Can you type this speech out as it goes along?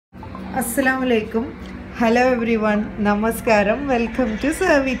Assalamualaikum. Hello everyone. Namaskaram. Welcome to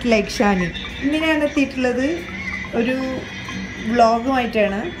Serve It Like Shani. ഇങ്ങനെയാണ് എത്തിയിട്ടുള്ളത് ഒരു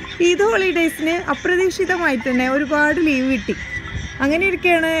വ്ളോഗുമായിട്ടാണ്. ഈദ് ഹോളിഡേയ്സിന് അപ്രതീക്ഷിതമായിട്ട് തന്നെ ഒരുപാട് ലീവ് കിട്ടി. അങ്ങനെ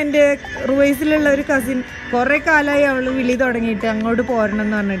ഇരിക്കുകയാണ് എൻ്റെ റുവൈസിലുള്ള ഒരു കസിൻ കുറേ കാലമായി അവൾ വിളി തുടങ്ങിയിട്ട് അങ്ങോട്ട് പോരണം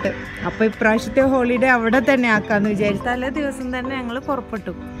എന്ന് പറഞ്ഞിട്ട്. അപ്പോൾ ഇപ്രാവശ്യത്തെ ഹോളിഡേ അവിടെ തന്നെ ആക്കാമെന്ന് വിചാരിച്ചു. തലേ ദിവസം തന്നെ ഞങ്ങൾ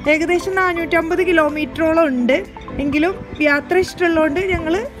പുറപ്പെട്ടു. ഏകദേശം 450 കിലോമീറ്ററോളം ഉണ്ട്. എങ്കിലും യാത്ര ഇഷ്ടമുള്ളതുകൊണ്ട്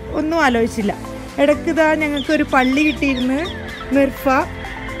ഞങ്ങൾ ഒന്നും ആലോചിച്ചില്ല. ഇടയ്ക്കിതാ ഞങ്ങൾക്കൊരു പള്ളി കിട്ടിയിരുന്നു. മിർഫ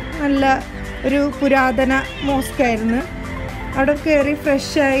നല്ല ഒരു പുരാതന മോസ്കായിരുന്നു. അവിടെ കയറി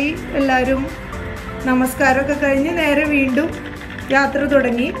ഫ്രഷായി എല്ലാവരും നമസ്കാരമൊക്കെ കഴിഞ്ഞ് നേരെ വീണ്ടും യാത്ര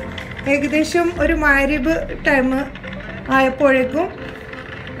തുടങ്ങി. ഏകദേശം ഒരു മഗ്‌രിബ് ടൈം ആയപ്പോഴേക്കും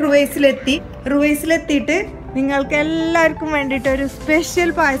റുവൈസിലെത്തിയിട്ട് നിങ്ങൾക്ക് എല്ലാവർക്കും വേണ്ടിയിട്ട് ഒരു സ്പെഷ്യൽ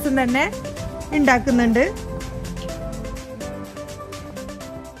പായസം തന്നെ ഉണ്ടാക്കുന്നുണ്ട്.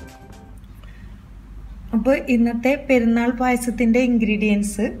 അപ്പോൾ ഇന്നത്തെ പെരുന്നാൾ പായസത്തിൻ്റെ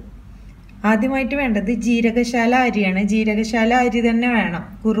ഇൻഗ്രീഡിയൻസ് ആദ്യമായിട്ട് വേണ്ടത് ജീരകശാല അരിയാണ്. ജീരകശാല അരി തന്നെ വേണം.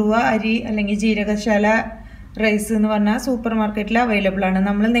 കുറുവ അരി അല്ലെങ്കിൽ ജീരകശാല റൈസ് എന്ന് പറഞ്ഞാൽ സൂപ്പർ മാർക്കറ്റിൽ അവൈലബിൾ ആണ്.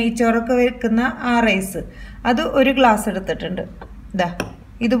 നമ്മൾ നെയ്ച്ചോറൊക്കെ വെക്കുന്ന ആ റൈസ് അത് 1 ഗ്ലാസ് എടുത്തിട്ടുണ്ട്. ഇതാ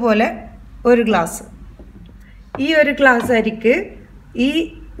ഇതുപോലെ 1 ഗ്ലാസ്. ഈ 1 ഗ്ലാസ് അരിക്ക് ഈ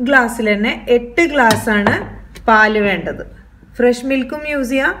ഗ്ലാസ്സിൽ തന്നെ 8 ഗ്ലാസ്സാണ് പാല് വേണ്ടത്. ഫ്രഷ് മിൽക്കും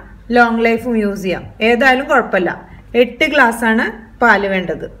യൂസ് ചെയ്യാം, ലോങ് ലൈഫും യൂസ് ചെയ്യാം, ഏതായാലും കുഴപ്പമില്ല. 8 ഗ്ലാസ്സാണ് പാല്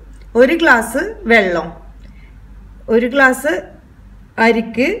വേണ്ടത്. 1 ഗ്ലാസ് വെള്ളം. 1 ഗ്ലാസ്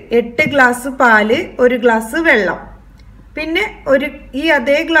അരിക്ക് 8 ഗ്ലാസ് പാല്, 1 ഗ്ലാസ് വെള്ളം. പിന്നെ ഈ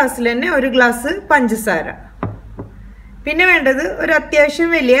അതേ ഗ്ലാസ്സിൽ തന്നെ 1 ഗ്ലാസ് പഞ്ചസാര. പിന്നെ വേണ്ടത് ഒരു അത്യാവശ്യം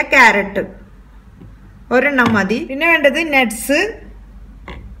വലിയ ക്യാരറ്റ്, 1 മതി. പിന്നെ വേണ്ടത് നട്ട്സ്,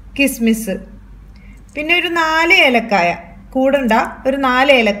 കിസ്മിസ്. പിന്നെ ഒരു 4 ഏലക്കായ, കൂടണ്ട, ഒരു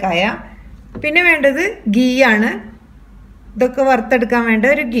 4 ഏലക്കായ. പിന്നെ വേണ്ടത് ഗീ ആണ്. ഇതൊക്കെ വറുത്തെടുക്കാൻ വേണ്ട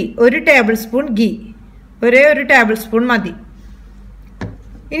ഒരു ഗീ, 1 ടേബിൾ സ്പൂൺ ഗീ, ഒരേ 1 ടേബിൾ സ്പൂൺ മതി.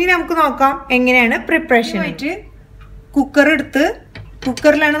 ഇനി നമുക്ക് നോക്കാം എങ്ങനെയാണ് പ്രിപ്പറേഷൻ. ആയിട്ട് കുക്കർ എടുത്ത്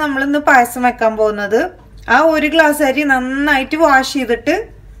കുക്കറിലാണ് നമ്മളിന്ന് പായസം വെക്കാൻ പോകുന്നത്. ആ 1 ഗ്ലാസ് അരി നന്നായിട്ട് വാഷ് ചെയ്തിട്ട്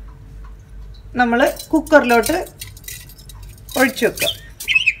നമ്മൾ കുക്കറിലോട്ട് ഒഴിച്ചു വെക്കുക.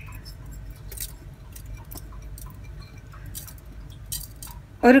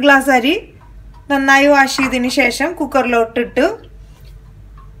 ഒരു ഗ്ലാസ് അരി നന്നായി വാഷ് ചെയ്തതിന് ശേഷം കുക്കറിലോട്ടിട്ടു.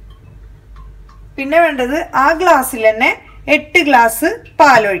 പിന്നെ വേണ്ടത് ആ ഗ്ലാസ്സിൽ തന്നെ 8 ഗ്ലാസ്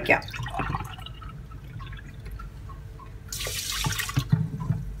പാലൊഴിക്കാം.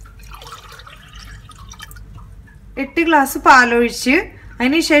 എട്ട് ഗ്ലാസ് പാലൊഴിച്ച്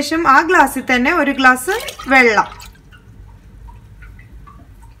അതിനുശേഷം ആ ഗ്ലാസ്സിൽ തന്നെ 1 ഗ്ലാസ് വെള്ളം.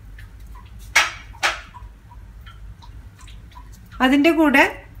 അതിൻ്റെ കൂടെ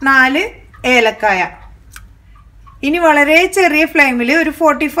 4 ഏലക്കായ. ഇനി വളരെ ചെറിയ ഫ്ലെയിമിൽ ഒരു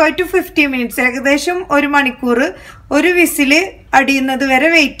 45 to 50 മിനിറ്റ്സ്, ഏകദേശം 1 മണിക്കൂർ, ഒരു വിസിൽ അടിയുന്നത് വരെ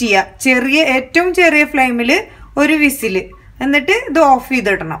വെയിറ്റ് ചെയ്യുക. ഏറ്റവും ചെറിയ ഫ്ലെയിമിൽ 1 വിസിൽ. എന്നിട്ട് ഇത് ഓഫ്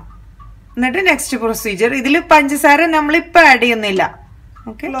ചെയ്തിടണം. എന്നിട്ട് നെക്സ്റ്റ് പ്രൊസീജിയർ. ഇതിൽ പഞ്ചസാര നമ്മളിപ്പോൾ ആഡ് ചെയ്യുന്നില്ല.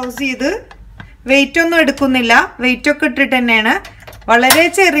 ഓക്കെ, ക്ലോസ് ചെയ്ത് വെയിറ്റ് ഒന്നും എടുക്കുന്നില്ല. വെയിറ്റ് ഒക്കെ ഇട്ടിട്ട് തന്നെയാണ് വളരെ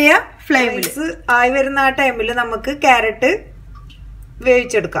ചെറിയ ഫ്ലെയിമിൽ ആയി വരുന്ന ആ ടൈമിൽ നമുക്ക് ക്യാരറ്റ്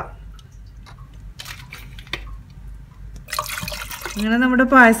വേവിച്ചെടുക്കാം. അങ്ങനെ നമ്മുടെ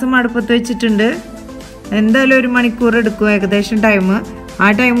പായസം അടുപ്പത്ത് വെച്ചിട്ടുണ്ട്. എന്തായാലും 1 മണിക്കൂർ എടുക്കും ഏകദേശം ടൈം. ആ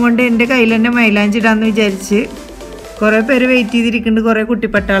ടൈം കൊണ്ട് എൻ്റെ കയ്യിൽ തന്നെ മൈലാഞ്ചി ഇടാമെന്ന് വിചാരിച്ച് കുറേ പേര് വെയിറ്റ് ചെയ്തിരിക്കുന്നുണ്ട്, കുറേ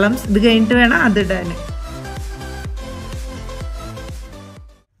കുട്ടിപ്പട്ടാളം. ഇത് കഴിഞ്ഞിട്ട് വേണം അതിടാൻ.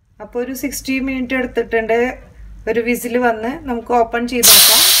 അപ്പോൾ ഒരു 60 മിനിറ്റ് എടുത്തിട്ടുണ്ട്. ഒരു വിസിൽ വന്ന് നമുക്ക് ഓപ്പൺ ചെയ്ത്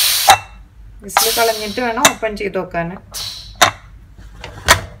നോക്കാം. വിസിൽ കളഞ്ഞിട്ട് വേണം ഓപ്പൺ ചെയ്ത് നോക്കാൻ.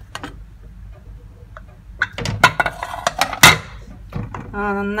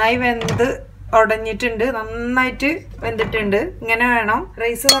 നന്നായി വെന്ത് ഉടഞ്ഞിട്ടുണ്ട്, നന്നായിട്ട് വെന്തിട്ടുണ്ട്. ഇങ്ങനെ വേണം.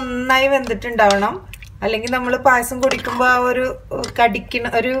 റൈസ് നന്നായി വെന്തിട്ടുണ്ടാവണം, അല്ലെങ്കിൽ നമ്മൾ പായസം കുടിക്കുമ്പോൾ ആ ഒരു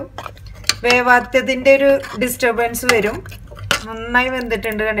ഒരു വേവാത്തതിൻ്റെ ഒരു ഡിസ്റ്റർബൻസ് വരും. നന്നായി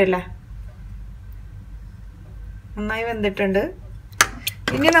വെന്തിട്ടുണ്ട്, കണ്ടില്ല, നന്നായി വെന്തിട്ടുണ്ട്.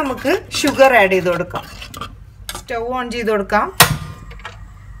 ഇനി നമുക്ക് ഷുഗർ ആഡ് ചെയ്ത് കൊടുക്കാം. സ്റ്റൗ ഓൺ ചെയ്ത് കൊടുക്കാം.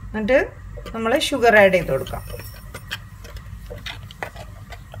 എന്നിട്ട് നമ്മൾ ഷുഗർ ആഡ് ചെയ്ത് കൊടുക്കാം.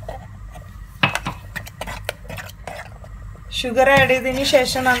 ഷുഗർ ആഡ് ചെയ്തതിന്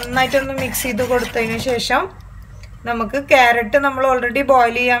ശേഷം നന്നായിട്ടൊന്ന് മിക്സ് ചെയ്ത് കൊടുത്തതിന് ശേഷം നമുക്ക് ക്യാരറ്റ് നമ്മൾ ഓൾറെഡി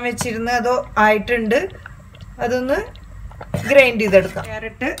ബോയിൽ ചെയ്യാൻ വെച്ചിരുന്ന് അത് ആയിട്ടുണ്ട്, അതൊന്ന് ഗ്രൈൻഡ് ചെയ്തെടുക്കാം.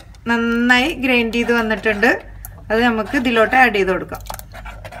 ക്യാരറ്റ് നന്നായി ഗ്രൈൻഡ് ചെയ്ത് വന്നിട്ടുണ്ട്. അത് നമുക്ക് ഇതിലോട്ട് ആഡ് ചെയ്ത് കൊടുക്കാം.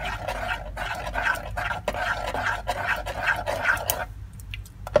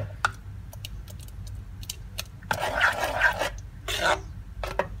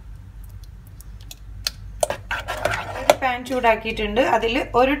 പാൻ ചൂടാക്കിയിട്ടുണ്ട്. അതിൽ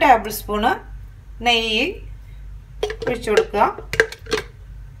 1 ടേബിൾ സ്പൂണ് നെയ്യ് ഒഴിച്ചു കൊടുക്കുക.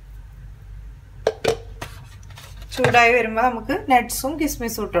 ചൂടായി വരുമ്പോൾ നമുക്ക് നട്ട്സും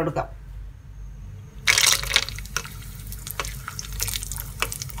കിസ്മിസും ഇട്ട് കൊടുക്കാം.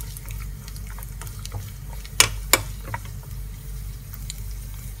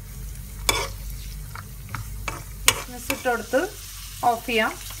 കിസ്മിസ് ഇട്ട് കൊടുത്ത് ഓഫ്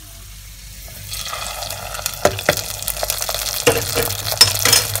ചെയ്യാം.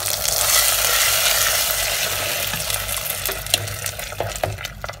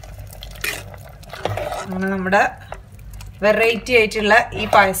 അങ്ങനെ നമ്മുടെ വെറൈറ്റി ആയിട്ടുള്ള ഈ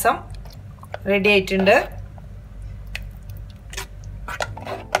പായസം റെഡി ആയിട്ടുണ്ട്.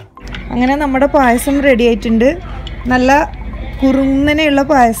 അങ്ങനെ നമ്മുടെ പായസം റെഡി ആയിട്ടുണ്ട്. നല്ല കുറുന്നനെയുള്ള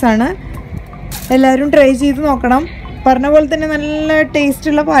പായസമാണ്. എല്ലാവരും ട്രൈ ചെയ്ത് നോക്കണം. പറഞ്ഞ പോലെ തന്നെ നല്ല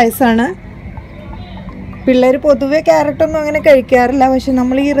ടേസ്റ്റുള്ള പായസമാണ്. പിള്ളേർ പൊതുവെ ക്യാരറ്റൊന്നും അങ്ങനെ കഴിക്കാറില്ല. പക്ഷെ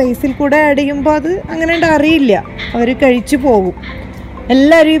നമ്മൾ ഈ റൈസിൽ കൂടെ ആഡ് ചെയ്യുമ്പോൾ അത് അങ്ങനെ അറിയില്ല, അവർ കഴിച്ചു പോകും.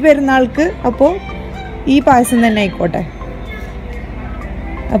 എല്ലാവരും ഈ പെരുന്നാൾക്ക് അപ്പോൾ ഈ പായസം തന്നെ ആയിക്കോട്ടെ.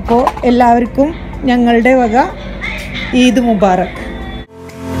 അപ്പോൾ എല്ലാവർക്കും ഞങ്ങളുടെ വക ഈദ് മുബാറക്.